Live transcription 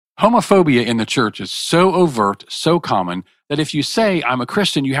Homophobia in the church is so overt, so common, that if you say, I'm a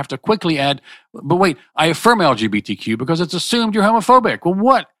Christian, you have to quickly add, but wait, I affirm LGBTQ because it's assumed you're homophobic. Well,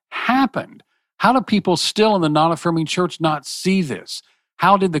 what happened? How do people still in the non-affirming church not see this?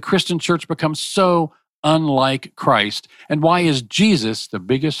 How did the Christian church become so unlike Christ? And why is Jesus the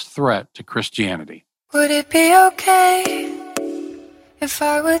biggest threat to Christianity? Would it be okay if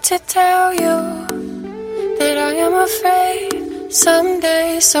I were to tell you that I am afraid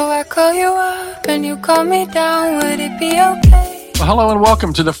someday? So I call you up and you call me down. Would it be okay? Well, hello and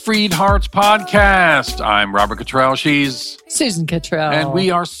welcome to the Freed Hearts Podcast. I'm Robert Cottrell. She's Susan Cottrell. And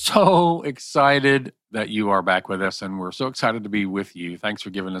we are so excited that you are back with us, and we're so excited to be with you. Thanks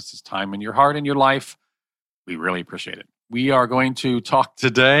for giving us this time in your heart and your life. We really appreciate it. We are going to talk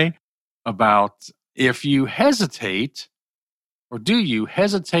today about if you hesitate, or do you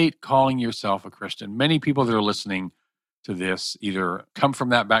hesitate calling yourself a Christian? Many people that are listening to this either come from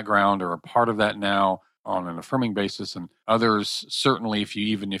that background or are part of that now on an affirming basis, and others certainly, if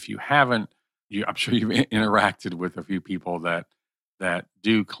you haven't, I'm sure you've interacted with a few people that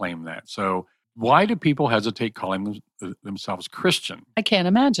do claim that. So why do people hesitate calling themselves Christian? I can't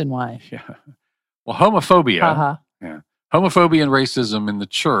imagine why. Yeah. Well, homophobia and racism in the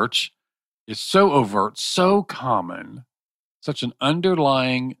church is so overt, so common, such an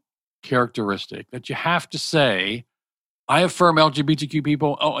underlying characteristic that you have to say, I affirm LGBTQ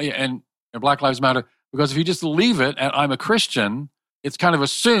people, and Black Lives Matter, because if you just leave it at I'm a Christian, it's kind of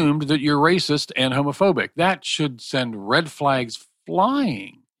assumed that you're racist and homophobic. That should send red flags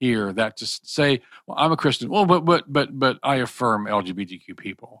flying here, that just say, well, I'm a Christian. Well, but I affirm LGBTQ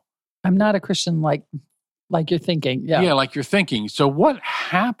people. I'm not a Christian like you're thinking. Yeah, like you're thinking. So what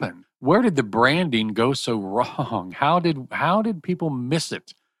happened? Where did the branding go so wrong? How did people miss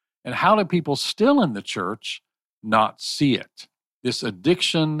it? And how do people still in the church not see it? This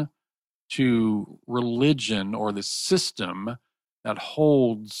addiction to religion, or the system that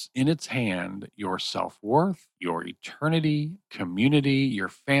holds in its hand your self-worth, your eternity, community, your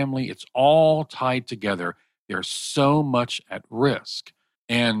family, it's all tied together. There's so much at risk.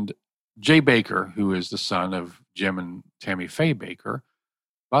 And Jay Bakker, who is the son of Jim and Tammy Faye Bakker,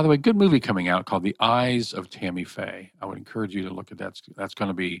 by the way, good movie coming out called The Eyes of Tammy Faye. I would encourage you to look at that. That's going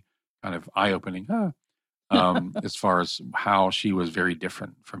to be kind of eye-opening as far as how she was very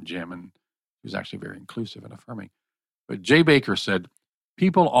different from Jim, and she was actually very inclusive and affirming. But Jay Bakker said,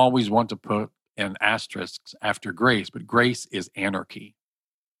 people always want to put an asterisk after grace, but grace is anarchy.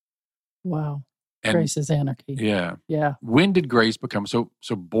 Wow. And grace is anarchy. Yeah. Yeah. When did grace become so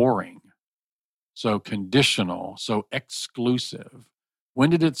boring, so conditional, so exclusive? When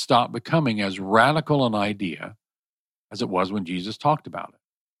did it stop becoming as radical an idea as it was when Jesus talked about it?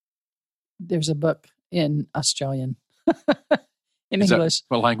 There's a book in Australian, in Is English.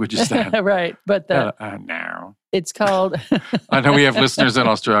 What language is that? Right. But now. It's called... I know we have listeners in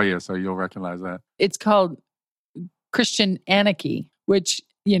Australia, so you'll recognize that. It's called Christian Anarchy, which,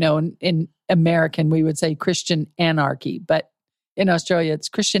 in American, we would say Christian anarchy. But in Australia, it's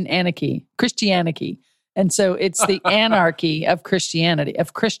Christianity. And so it's the anarchy of Christianity,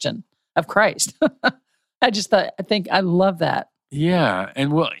 of Christ. I think I love that. Yeah.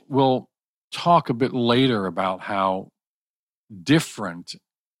 And we'll talk a bit later about how different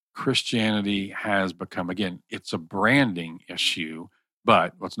Christianity has become. Again, it's a branding issue,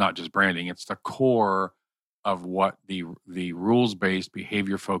 but it's not just branding. It's the core of what the rules-based,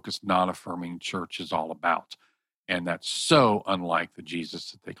 behavior-focused, non-affirming church is all about. And that's so unlike the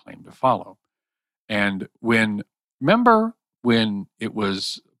Jesus that they claim to follow. And remember when it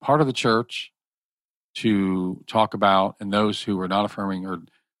was part of the church to talk about, and those who were not affirming, or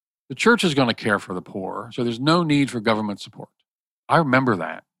the church is going to care for the poor, so there's no need for government support. I remember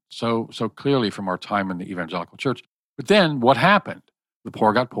that so clearly from our time in the evangelical church. But then what happened? The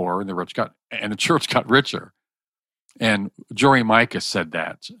poor got poorer, and the church got richer. And Jory Micah said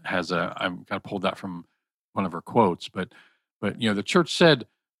that I'm kind of pulled that from one of her quotes, but the church said,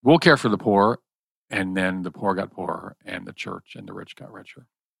 we'll care for the poor, and then the poor got poorer, and the church and the rich got richer.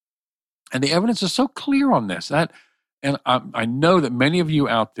 And the evidence is so clear on this. And I know that many of you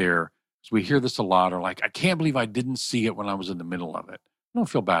out there, as we hear this a lot, are like, I can't believe I didn't see it when I was in the middle of it. I don't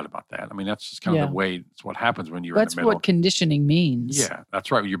feel bad about that. I mean, that's just kind of the way, it's what happens when you're in the middle. That's what conditioning means. Yeah,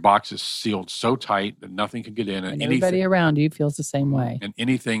 that's right. Your box is sealed so tight that nothing can get in. And everybody around you feels the same way. And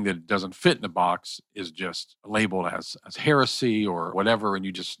anything that doesn't fit in the box is just labeled as heresy or whatever, and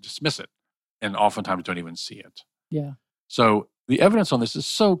you just dismiss it. And oftentimes don't even see it. Yeah. So the evidence on this is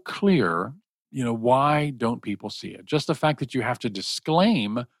so clear. Why don't people see it? Just the fact that you have to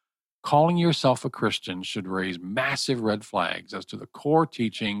disclaim calling yourself a Christian should raise massive red flags as to the core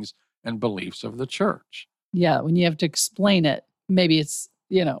teachings and beliefs of the church. Yeah, when you have to explain it, maybe it's,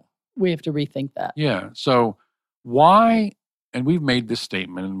 we have to rethink that. Yeah. So why, and we've made this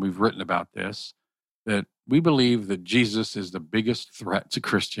statement and we've written about this, that we believe that Jesus is the biggest threat to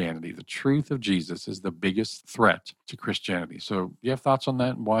Christianity. The truth of Jesus is the biggest threat to Christianity. So do you have thoughts on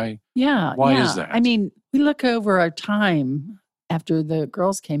that? Why is that? I mean, we look over our time after the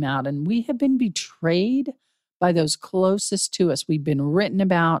girls came out, and we have been betrayed by those closest to us. We've been written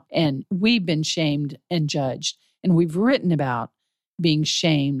about, and we've been shamed and judged. And we've written about being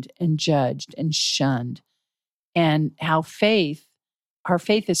shamed and judged and shunned, and how our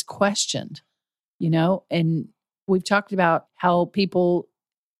faith is questioned, and we've talked about how people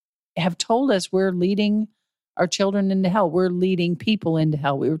have told us we're leading our children into hell. We're leading people into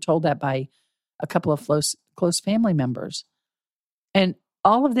hell. We were told that by a couple of close family members. And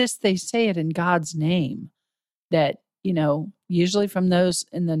all of this, they say it in God's name, that, usually from those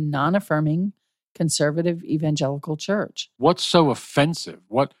in the non-affirming conservative evangelical church. What's so offensive?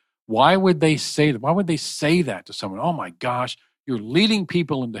 Why would they say that? Why would they say that to someone? Oh my gosh, you're leading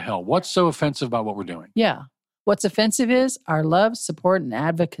people into hell. What's so offensive about what we're doing? Yeah. What's offensive is our love, support, and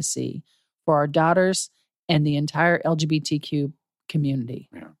advocacy for our daughters and the entire LGBTQ community.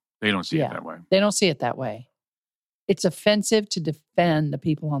 Yeah. They don't see it that way. They don't see it that way. It's offensive to defend the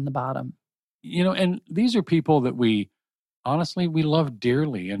people on the bottom. And these are people that we love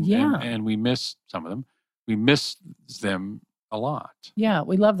dearly, and we miss some of them. We miss them a lot. Yeah,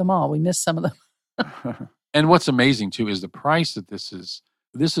 we love them all. We miss some of them. And what's amazing too is the price that this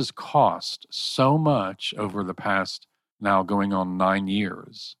has cost so much over the past, now going on 9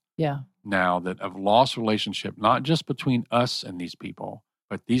 years. Yeah. Now that of lost relationship, not just between us and these people,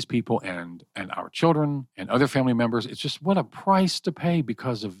 but these people and our children and other family members. It's just what a price to pay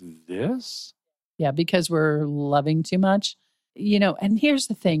because of this. Yeah, because we're loving too much. And here's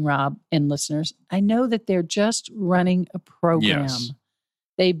the thing, Rob and listeners. I know that they're just running a program. Yes.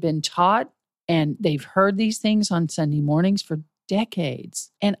 They've been taught and they've heard these things on Sunday mornings for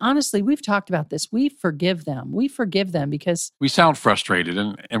decades. And honestly, we've talked about this. We forgive them. We forgive them because we sound frustrated,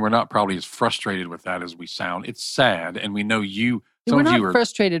 and we're not probably as frustrated with that as we sound. It's sad, and we know you. We're not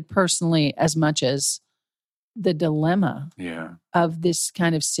frustrated personally as much as the dilemma of this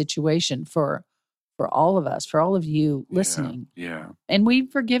kind of situation for all of us, for all of you listening. Yeah. And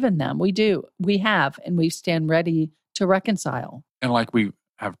we've forgiven them. We do. We have, and we stand ready to reconcile. And like we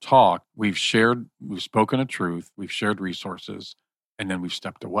have talked, we've spoken a truth, we've shared resources, and then we've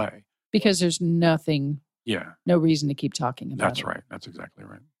stepped away. Because there's no reason to keep talking about it. That's right. That's exactly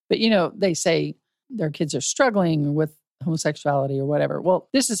right. But, they say their kids are struggling with homosexuality or whatever. Well,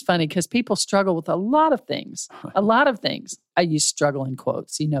 this is funny because people struggle with a lot of things. A lot of things. I use struggle in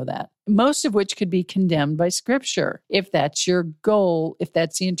quotes, that. Most of which could be condemned by Scripture. If that's your goal, if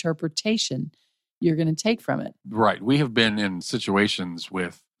that's the interpretation you're going to take from it. Right. We have been in situations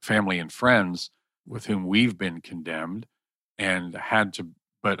with family and friends with whom we've been condemned and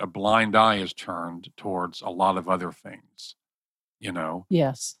but a blind eye is turned towards a lot of other things,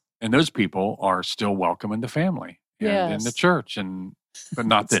 Yes. And those people are still welcome in the family. And in the church, but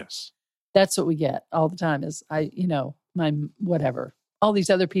not this. That's what we get all the time is my whatever. All these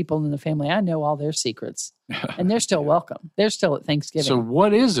other people in the family, I know all their secrets and they're still welcome. They're still at Thanksgiving. So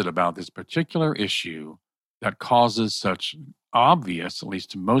what is it about this particular issue that causes such obvious, at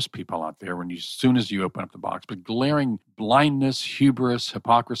least to most people out there, as soon as you open up the box, but glaring blindness, hubris,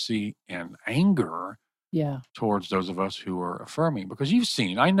 hypocrisy, and anger towards those of us who are affirming? Because I've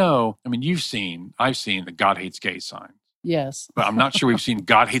seen the God hates gay sign. Yes. But I'm not sure we've seen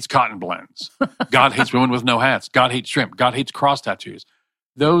God hates cotton blends. God hates women with no hats. God hates shrimp. God hates cross tattoos.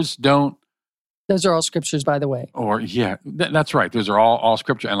 Those are all scriptures, by the way. Or, that's right. Those are all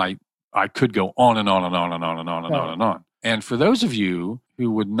scripture. And I could go on and on and on and on and on and on and on. And for those of you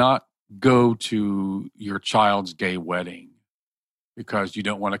who would not go to your child's gay wedding because you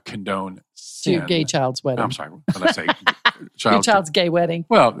don't want to condone sin. To your gay child's wedding. I'm sorry. What did I say? Your child's gay wedding.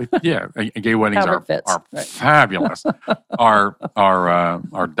 Well, gay weddings are fabulous. Our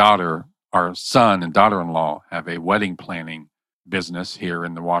daughter, our son and daughter-in-law have a wedding planning business here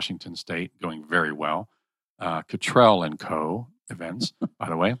in the Washington state going very well. Cottrell & Co. events, by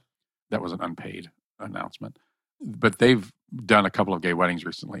the way. That was an unpaid announcement. But they've done a couple of gay weddings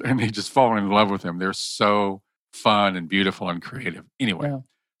recently, and they just fallen in love with them. They're so fun and beautiful and creative. Anyway,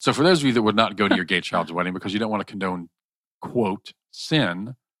 so for those of you that would not go to your gay child's wedding because you don't want to condone, quote,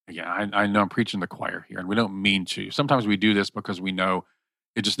 sin, again, I know I'm preaching the choir here, and we don't mean to. Sometimes we do this because we know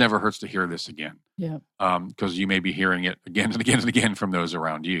It just never hurts to hear this again. Yeah. Because you may be hearing it again and again and again from those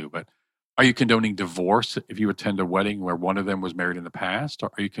around you. But are you condoning divorce if you attend a wedding where one of them was married in the past?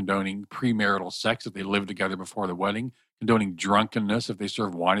 Or are you condoning premarital sex if they lived together before the wedding? Condoning drunkenness if they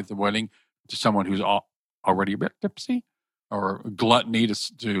serve wine at the wedding to someone who's already a bit tipsy? Or gluttony if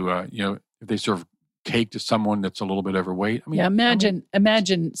they serve cake to someone that's a little bit overweight?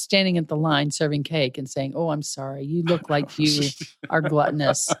 Imagine standing at the line serving cake and saying, "Oh, I'm sorry, you look like you are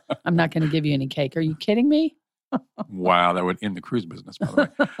gluttonous. I'm not going to give you any cake." Are you kidding me? Wow, that would end the cruise business, by the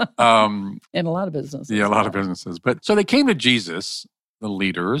way. In a lot of businesses. Yeah, a lot of businesses. But so they came to Jesus, the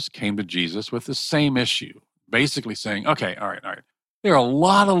leaders came to Jesus with the same issue, basically saying, okay, all right. There are a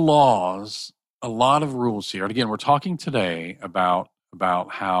lot of laws, a lot of rules here. And again, we're talking today about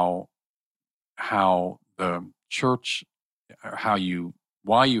how the church,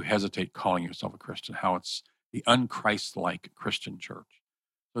 why you hesitate calling yourself a Christian, how it's the unchrist-like Christian church.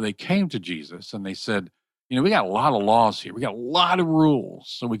 So they came to Jesus and they said, we got a lot of laws here. We got a lot of rules.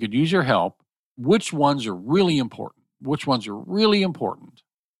 So we could use your help. Which ones are really important? Which ones are really important?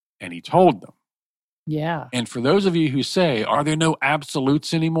 And he told them. Yeah. And for those of you who say, are there no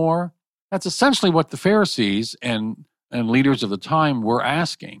absolutes anymore? That's essentially what the Pharisees and leaders of the time were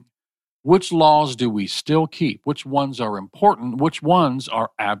asking. Which laws do we still keep? Which ones are important? Which ones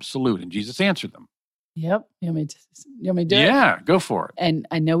are absolute? And Jesus answered them. Yep. You want me to do it? Yeah, go for it. And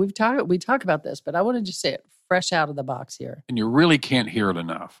I know we talk about this, but I want to just say it fresh out of the box here. And you really can't hear it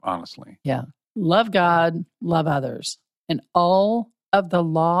enough, honestly. Yeah. Love God, love others. And all of the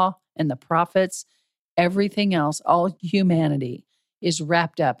law and the prophets, everything else, all humanity is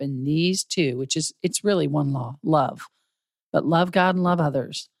wrapped up in these two, it's really one law, love. But love God and love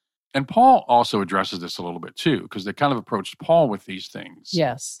others. And Paul also addresses this a little bit too, because they kind of approached Paul with these things.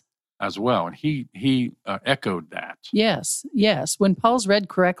 Yes. As well. And he echoed that. Yes. When Paul's read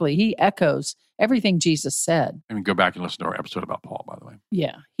correctly, he echoes everything Jesus said. And go back and listen to our episode about Paul, by the way.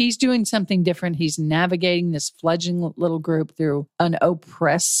 Yeah. He's doing something different. He's navigating this fledgling little group through an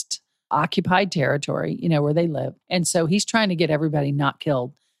oppressed, occupied territory, where they live. And so he's trying to get everybody not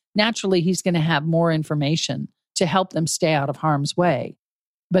killed. Naturally, he's going to have more information to help them stay out of harm's way.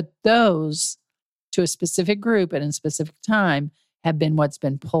 But those to a specific group at a specific time have been what's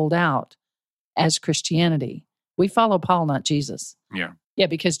been pulled out as Christianity. We follow Paul, not Jesus. Yeah. Yeah,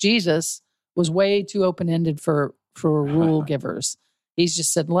 because Jesus was way too open-ended for rule givers. He's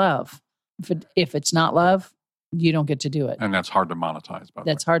just said love. If it's not love, you don't get to do it. And that's hard to monetize, by the way.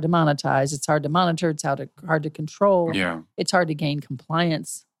 That's hard to monetize. It's hard to monitor. It's hard to control. Yeah. It's hard to gain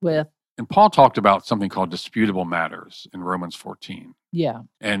compliance with. And Paul talked about something called disputable matters in Romans 14. Yeah.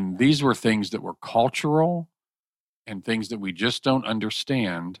 And these were things that were cultural and things that we just don't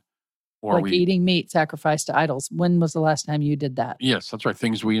understand. Or like eating meat sacrificed to idols. When was the last time you did that? Yes, that's right.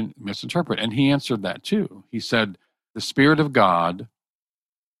 Things we misinterpret. And he answered that too. He said, the Spirit of God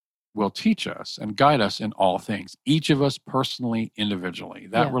will teach us and guide us in all things, each of us personally, individually.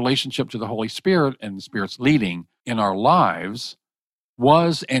 That relationship to the Holy Spirit and the Spirit's leading in our lives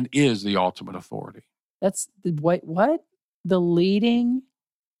was and is the ultimate authority. That's what? The leading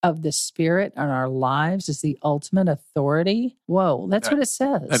of the Spirit in our lives is the ultimate authority? Whoa, that's what it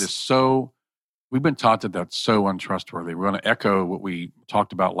says. That is so, we've been taught that that's so untrustworthy. We're going to echo what we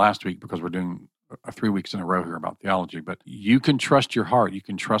talked about last week because we're doing 3 weeks in a row here about theology. But you can trust your heart. You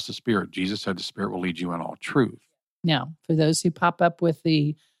can trust the Spirit. Jesus said the Spirit will lead you in all truth. Now, for those who pop up with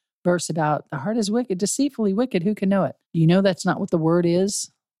the verse about the heart is wicked, deceitfully wicked, who can know it? You know that's not what the word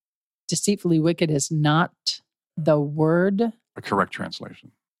is? Deceitfully wicked is not the word. A correct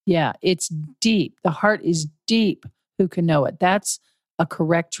translation. Yeah, it's deep. The heart is deep. Who can know it? That's a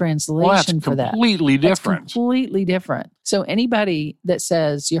correct translation for that. Completely different. That's completely different. So anybody that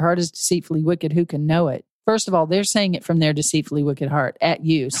says your heart is deceitfully wicked, who can know it? First of all, they're saying it from their deceitfully wicked heart at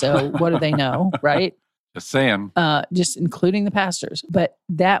you. So what do they know, right? Just saying. Just including the pastors. But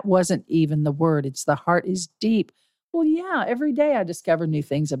that wasn't even the word. It's the heart is deep. Well, yeah, every day I discover new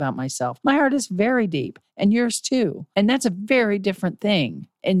things about myself. My heart is very deep, and yours too. And that's a very different thing.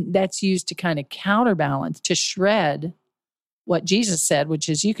 And that's used to kind of counterbalance, to shred what Jesus said, which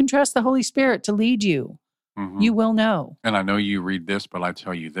is you can trust the Holy Spirit to lead you. Mm-hmm. You will know. And I know you read this, but I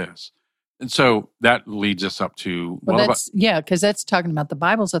tell you this. And so that leads us up to... because that's talking about the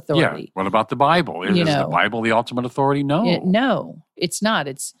Bible's authority. Yeah, what about the Bible? Is the Bible the ultimate authority? No. No, it's not.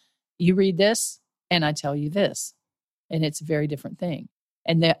 It's you read this, and I tell you this. And it's a very different thing.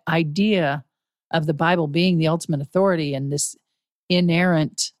 And the idea of the Bible being the ultimate authority and this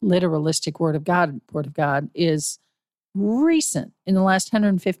inerrant, literalistic word of God is recent in the last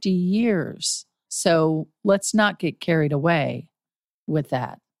 150 years. So let's not get carried away with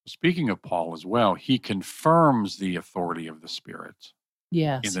that. Speaking of Paul as well, he confirms the authority of the Spirit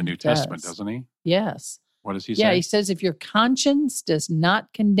Yes. in the New he Testament, does. doesn't he? Yes. What does he Yeah, say? he says, if your conscience does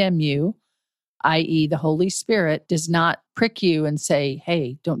not condemn you, i.e., the Holy Spirit does not prick you and say,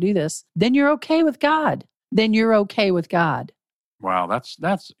 hey, don't do this, then you're okay with God. Then you're okay with God. Wow,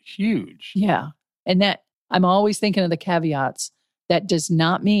 that's huge. Yeah. And that I'm always thinking of the caveats. That does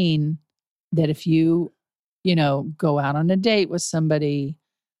not mean that if you go out on a date with somebody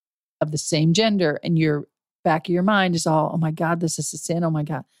of the same gender and your back of your mind is all, oh my God, this is a sin. Oh my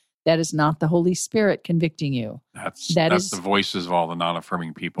God. That is not the Holy Spirit convicting you. That's is the voices of all the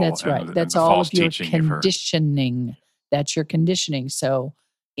non-affirming people. That's right. And That's the all false of your teaching you've heard. conditioning. That's your conditioning. So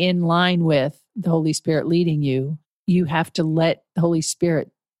in line with the Holy Spirit leading you, you have to let the Holy Spirit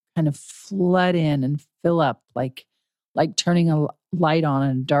kind of flood in and fill up like turning a light on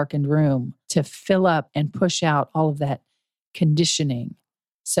in a darkened room to fill up and push out all of that conditioning.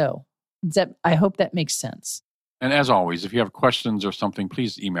 So I hope that makes sense. And as always, if you have questions or something,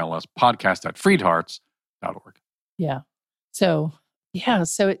 please email us, podcast@freedhearts.org. Yeah. So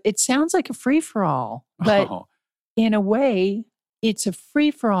it sounds like a free-for-all, but in a way, it's a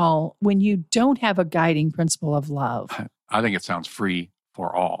free-for-all when you don't have a guiding principle of love. I think it sounds free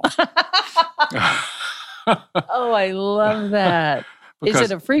for all. Oh, I love that. Is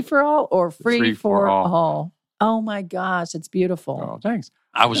it a free-for-all or free for all? Oh my gosh, it's beautiful. Oh, thanks.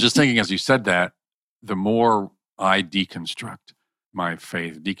 I was just thinking as you said that, the more I deconstruct my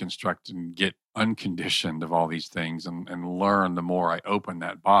faith, deconstruct and get unconditioned of all these things and learn, the more I open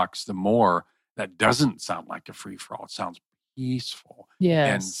that box, the more that doesn't sound like a free-for-all. It sounds peaceful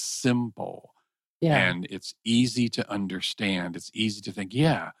and simple. Yeah. And it's easy to understand. It's easy to think,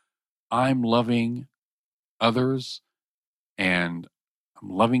 yeah, I'm loving others and I'm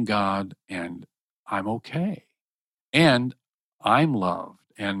loving God and I'm okay. And I'm loved.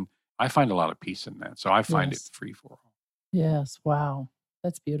 And I find a lot of peace in that. So I find it free for all. Yes. Wow.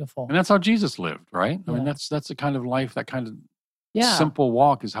 That's beautiful. And that's how Jesus lived, right? Yeah. I mean, that's the kind of life, that kind of Yeah. simple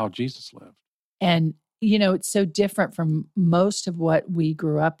walk is how Jesus lived. And, it's so different from most of what we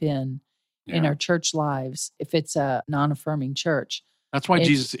grew up in our church lives, if it's a non-affirming church. That's why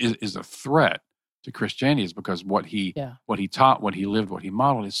Jesus is a threat to Christianity, is because what he taught, what he lived, what he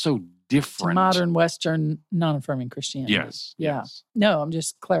modeled is so different. To modern Western non-affirming Christianity. Yes. Yeah. Yes. No, I'm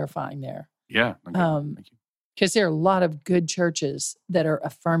just clarifying there. Yeah. Thank you. Because there are a lot of good churches that are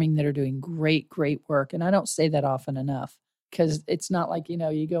affirming, that are doing great, great work. And I don't say that often enough, because it's not like,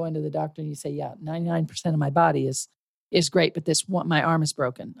 you go into the doctor and you say, yeah, 99% of my body is great, but my arm is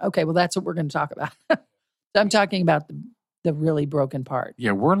broken. Okay, well, that's what we're going to talk about. So I'm talking about the really broken part.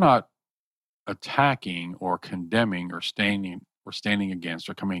 Yeah, we're not attacking or condemning or standing against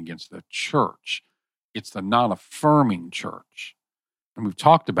or coming against the church. It's the non-affirming church. And we've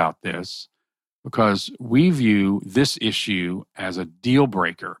talked about this because we view this issue as a deal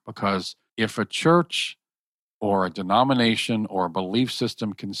breaker, because if a church or a denomination or a belief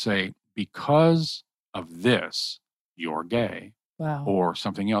system can say, because of this, you're gay, wow, or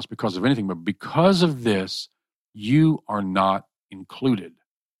something else, because of anything, but because of this, you are not included.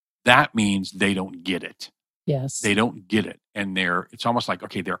 That means they don't get it. Yes. They don't get it. And it's almost like,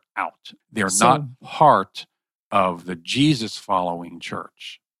 okay, they're out. They're not part of the Jesus following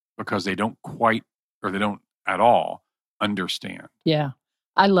church because they don't quite, or they don't at all understand. Yeah.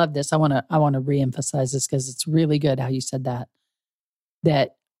 I love this. I want to reemphasize this because it's really good how you said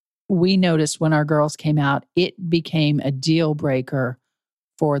that we noticed when our girls came out, it became a deal breaker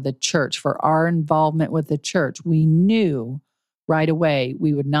for the church, for our involvement with the church. We knew right away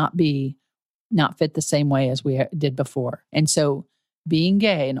we would not fit the same way as we did before. And so being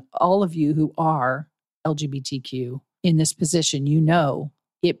gay, and all of you who are LGBTQ in this position,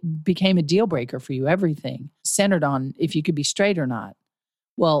 it became a deal breaker for you. Everything centered on if you could be straight or not.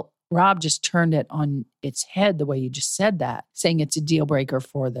 Well, Rob just turned it on its head the way you just said that, saying it's a deal breaker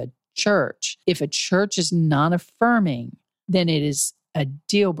for the church. If a church is non-affirming, then it is a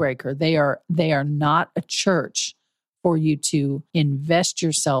deal breaker. They are not a church for you to invest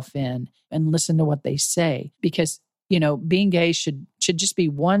yourself in and listen to what they say, because being gay should just be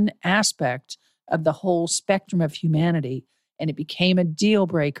one aspect of the whole spectrum of humanity, and it became a deal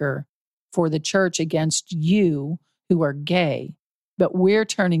breaker for the church against you who are gay. But we're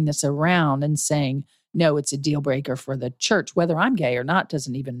turning this around and saying, no, it's a deal breaker for the church. Whether I'm gay or not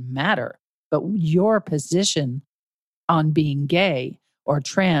doesn't even matter. But your position on being gay or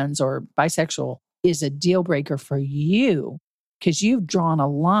trans or bisexual is a deal breaker for you, because you've drawn a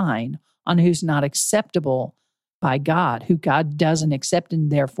line on who's not acceptable by God, who God doesn't accept,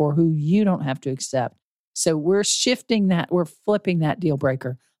 and therefore who you don't have to accept. So we're shifting that, we're flipping that deal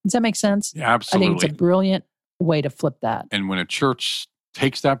breaker. Does that make sense? Yeah, absolutely. I think it's a brilliant way to flip that. And when a church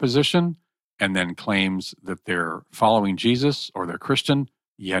takes that position and then claims that they're following Jesus or they're Christian,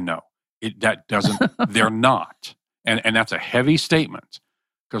 no, that doesn't, they're not. And that's a heavy statement,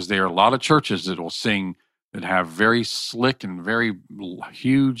 because there are a lot of churches that will sing that have very slick and very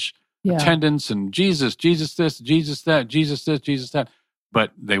huge attendance and Jesus this, Jesus that, Jesus this, Jesus that.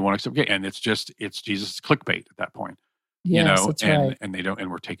 But they won't accept, and it's Jesus clickbait at that point. Yes, that's right. And they don't,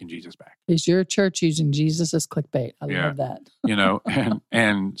 and we're taking Jesus back. Is your church using Jesus as clickbait? I love that.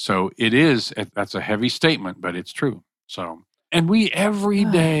 And so it is, that's a heavy statement, but it's true. So, and we every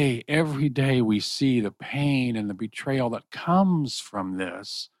day we see the pain and the betrayal that comes from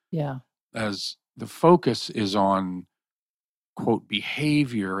this. Yeah. As the focus is on, quote,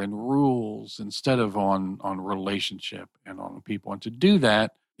 behavior and rules instead of on relationship and on people. And to do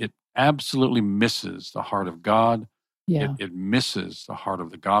that, it absolutely misses the heart of God. Yeah. It misses the heart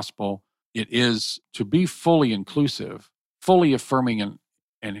of the gospel. It is to be fully inclusive, fully affirming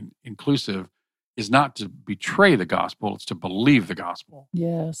and inclusive is not to betray the gospel, it's to believe the gospel.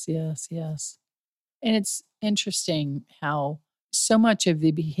 Yes, yes, yes. And it's interesting how so much of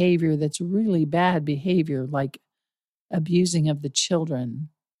the behavior that's really bad behavior, like abusing of the children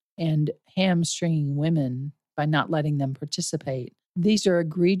and hamstringing women by not letting them participate, these are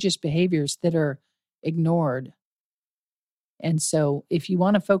egregious behaviors that are ignored. And so if you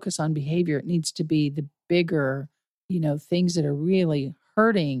want to focus on behavior, it needs to be the bigger, things that are really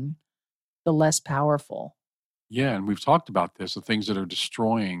hurting the less powerful. Yeah, and we've talked about this, the things that are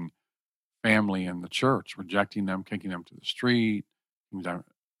destroying family and the church, rejecting them, kicking them to the street,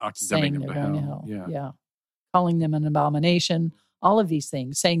 saying they're going to hell. Yeah. Calling them an abomination, all of these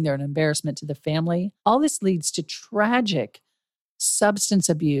things, saying they're an embarrassment to the family. All this leads to tragic substance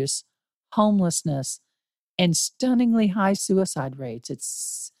abuse, homelessness, and stunningly high suicide rates.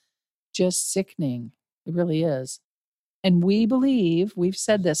 It's just sickening. It really is. And we believe, we've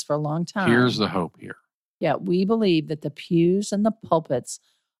said this for a long time. Here's the hope here. Yeah, we believe that the pews and the pulpits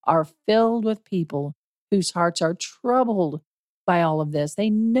are filled with people whose hearts are troubled by all of this.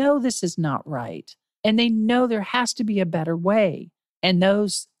 They know this is not right, and they know there has to be a better way. And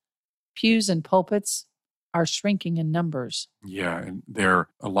those pews and pulpits are shrinking in numbers. Yeah, and there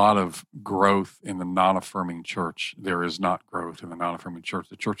a lot of growth in the non-affirming church. There is not growth in the non-affirming church.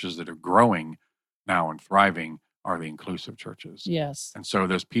 The churches that are growing now and thriving are the inclusive churches. Yes. And so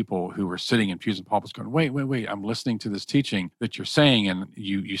there's people who are sitting in pews and pulpits going, wait, I'm listening to this teaching that you're saying, and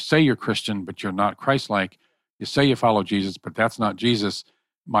you say you're Christian, but you're not Christ-like. You say you follow Jesus, but that's not Jesus.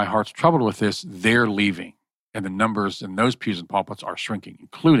 My heart's troubled with this. They're leaving. And the numbers in those pews and pulpits are shrinking,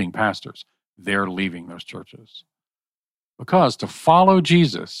 including pastors. They're leaving those churches. Because to follow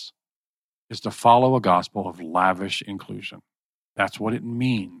Jesus is to follow a gospel of lavish inclusion. That's what it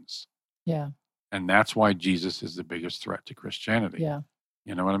means. Yeah. And that's why Jesus is the biggest threat to Christianity. Yeah.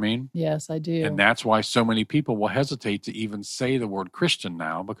 You know what I mean? Yes, I do. And that's why so many people will hesitate to even say the word Christian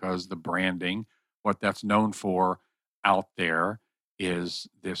now, because the branding, what that's known for out there is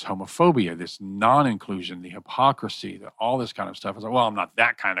this homophobia, this non-inclusion, the hypocrisy, all this kind of stuff. It's like, well, I'm not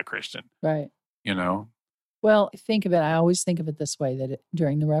that kind of Christian. Right. Well, think of it. I always think of it this way, that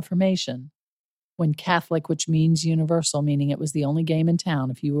during the Reformation, when Catholic, which means universal, meaning it was the only game in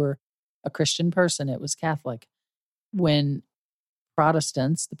town, if you were a Christian person, it was Catholic. When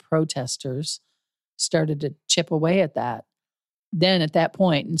Protestants, the protesters, started to chip away at that, then at that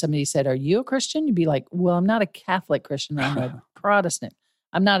point, and somebody said, "Are you a Christian?" You'd be like, "Well, I'm not a Catholic Christian. I'm a Protestant.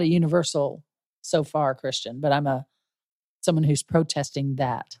 I'm not a universal so far Christian, but I'm someone who's protesting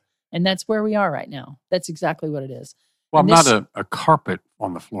that." And that's where we are right now. That's exactly what it is. Well, I'm not a carpet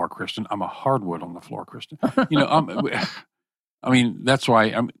on the floor Christian. I'm a hardwood on the floor Christian. I mean, that's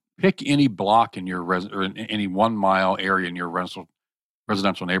why pick any block in your or in any 1 mile area in your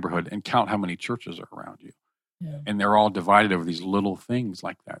residential neighborhood and count how many churches are around you. Yeah. And they're all divided over these little things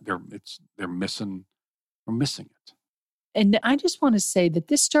like that. We're missing it. And I just want to say that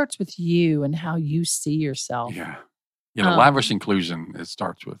this starts with you and how you see yourself. Yeah. The lavish inclusion, it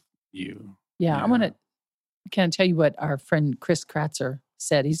starts with you. Yeah. I want to kind of tell you what our friend Chris Kratzer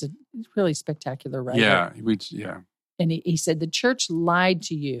said. He's a really spectacular writer. Yeah. And he said, the church lied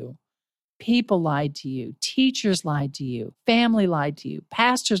to you. People lied to you. Teachers lied to you. Family lied to you.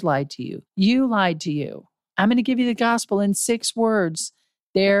 Pastors lied to you. You lied to you. I'm going to give you the gospel in 6 words.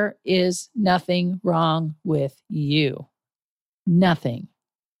 There is nothing wrong with you. Nothing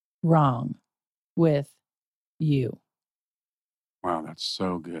wrong with you. Wow, that's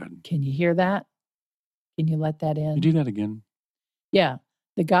so good. Can you hear that? Can you let that in? You do that again? Yeah.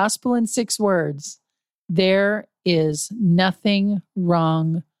 The gospel in 6 words. There is nothing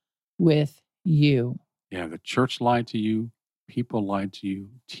wrong with you. Yeah, the church lied to you, people lied to you,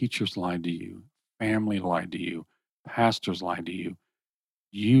 teachers lied to you, family lied to you, pastors lied to you,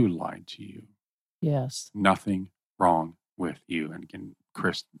 you lied to you. Yes. Nothing wrong with you. And again,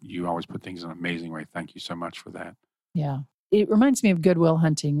 Chris, you always put things in an amazing way. Thank you so much for that. Yeah. It reminds me of Good Will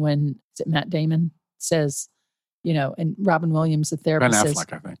Hunting when Matt Damon says, and Robin Williams, the therapist, Ben Affleck, says,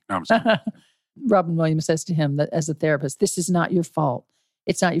 I think. No, I'm sorry. Robin Williams says to him that as a therapist, this is not your fault.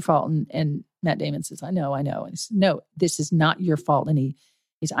 It's not your fault. And Matt Damon says, I know. And he says, no, this is not your fault. And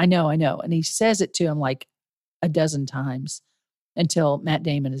he's, I know. And he says it to him like a dozen times until Matt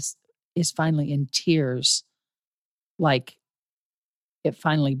Damon is finally in tears, like it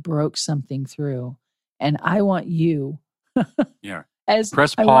finally broke something through. And I want you. Yeah.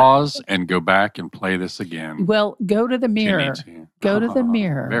 Press pause and go back and play this again. Well, go to the mirror. Go to the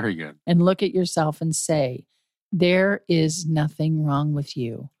mirror. Very good. And look at yourself and say, there is nothing wrong with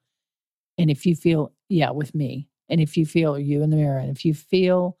you. And if you feel, with me, and if you feel you in the mirror, and if you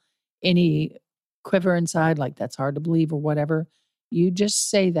feel any quiver inside, like that's hard to believe or whatever, you just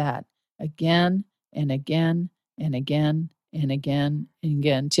say that again and again and again and again and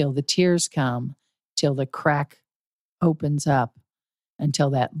again till the tears come, till the crack opens up,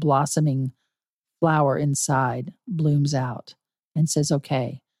 until that blossoming flower inside blooms out and says,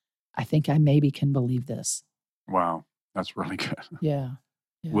 okay, I think I maybe can believe this. Wow. That's really good. Yeah.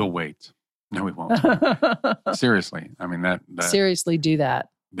 We'll wait. No, we won't. Seriously. I mean, that seriously do that.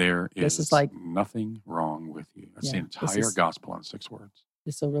 This is like nothing wrong with you. That's the entire gospel in 6 words.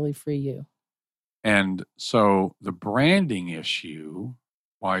 This will really free you. And so the branding issue,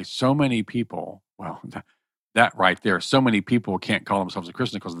 why so many people, that right there, so many people can't call themselves a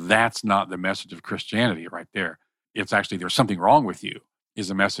Christian because that's not the message of Christianity right there. It's actually, there's something wrong with you is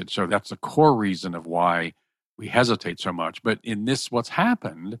a message. So that's the core reason of why we hesitate so much. But in this, what's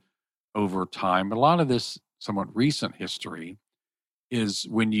happened over time, a lot of this somewhat recent history is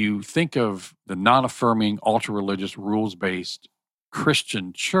when you think of the non-affirming, ultra-religious, rules-based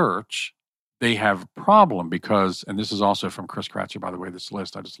Christian church, they have a problem because, and this is also from Chris Kratzer, by the way, this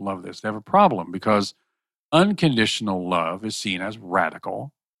list, I just love this. They have a problem because unconditional love is seen as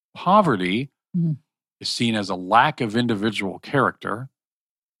radical. Poverty is seen as a lack of individual character.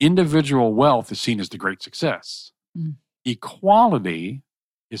 Individual wealth is seen as the great success. Equality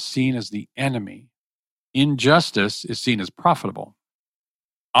is seen as the enemy. Injustice is seen as profitable.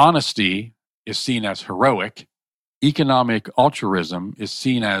 Honesty is seen as heroic. Economic altruism is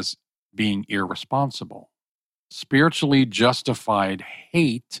seen as being irresponsible. Spiritually justified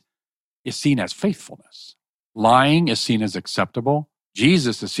hate is seen as faithfulness. Lying is seen as acceptable.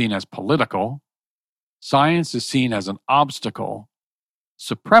 Jesus is seen as political. Science is seen as an obstacle.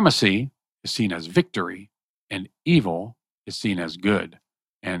 Supremacy is seen as victory. And evil is seen as good.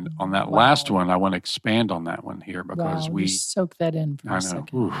 And on that last one, I want to expand on that one here because we soak that in for a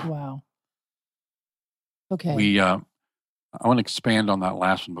second. Oof. Wow. Okay. I want to expand on that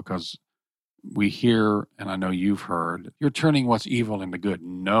last one because we hear, and I know you've heard, you're turning what's evil into good.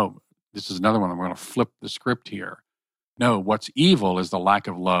 No, this is another one. I'm going to flip the script here. No, what's evil is the lack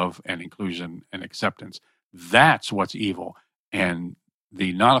of love and inclusion and acceptance. That's what's evil. And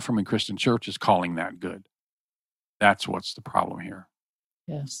the non-affirming Christian church is calling that good. That's what's the problem here.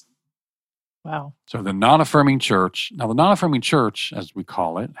 Yes. Wow. So the non-affirming church, now the non-affirming church, as we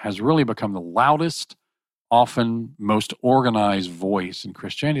call it, has really become the loudest, often most organized voice in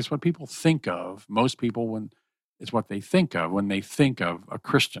Christianity. It's what people think of. Most people, it's what they think of when they think of a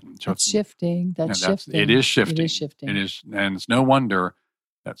Christian. So it's shifting. It is shifting. It is shifting. And it's no wonder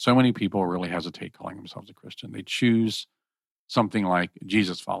that so many people really hesitate calling themselves a Christian. They choose something like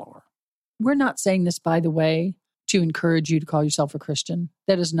Jesus follower. We're not saying this, by the way, to encourage you to call yourself a Christian.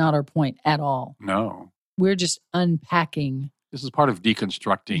 That is not our point at all. No. We're just unpacking. This is part of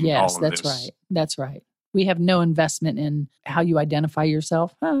deconstructing all of this. Yes, that's right. That's right. We have no investment in how you identify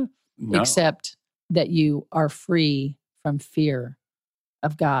yourself, except that you are free from fear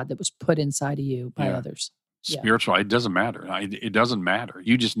of God that was put inside of you by others. Spiritual, it doesn't matter. It doesn't matter.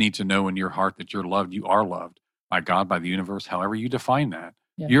 You just need to know in your heart that you're loved. You are loved by God, by the universe, however you define that.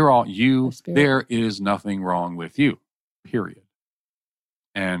 Yeah. You're all you. There is nothing wrong with you, period.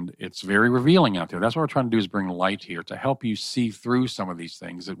 And it's very revealing out there. That's what we're trying to do is bring light here to help you see through some of these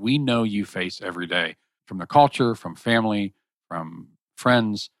things that we know you face every day from the culture, from family, from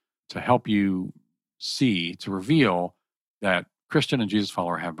friends, to help you see, to reveal that Christian and Jesus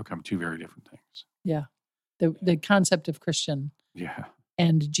follower have become two very different things. Yeah. The concept of Christian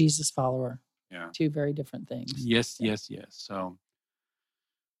and Jesus follower. Yeah. Two very different things. Yes. So,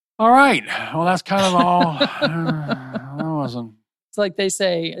 All right. Well, that's kind of all. That wasn't. It's like they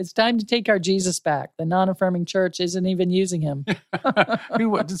say, it's time to take our Jesus back. The non-affirming church isn't even using him.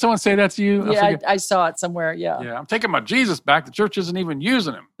 Did someone say that to you? Yeah, I saw it somewhere. Yeah. Yeah, I'm taking my Jesus back. The church isn't even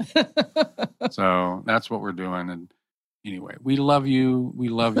using him. So that's what we're doing. And anyway, we love you. We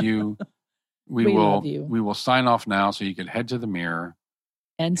love you. We love you. We will sign off now so you can head to the mirror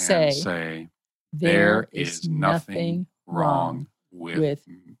and say there is nothing wrong with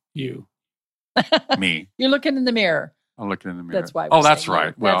you. Me. You're looking in the mirror. I'm looking in the mirror. That's why. That's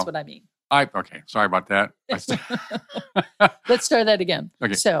right. Well, that's what I mean. Okay. Sorry about that. Let's start that again.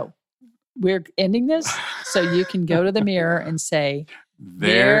 Okay. So we're ending this so you can go to the mirror and say,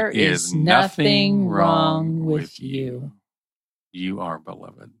 there is nothing wrong with you. You are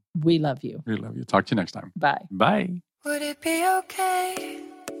beloved. We love you. We love you. Talk to you next time. Bye. Bye. Would it be okay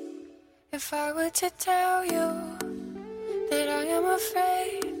if I were to tell you that I am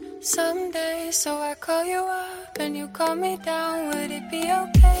afraid someday, so I call you up and you call me down? Would it be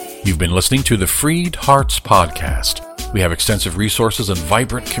okay? You've been listening to the Freed Hearts Podcast. We have extensive resources and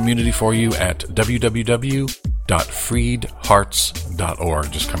vibrant community for you at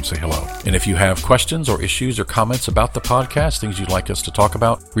www.freedhearts.org. Just come say hello. And if you have questions or issues or comments about the podcast, things you'd like us to talk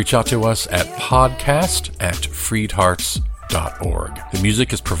about, reach out to us at podcast@freedhearts.org. The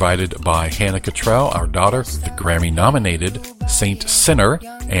music is provided by Hannah Cottrell, our daughter, the Grammy-nominated Saint Sinner,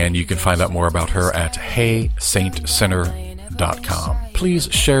 and you can find out more about her at HeySaintSinner.com. Please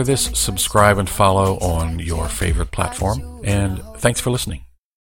share this, subscribe, and follow on your favorite platform, and thanks for listening.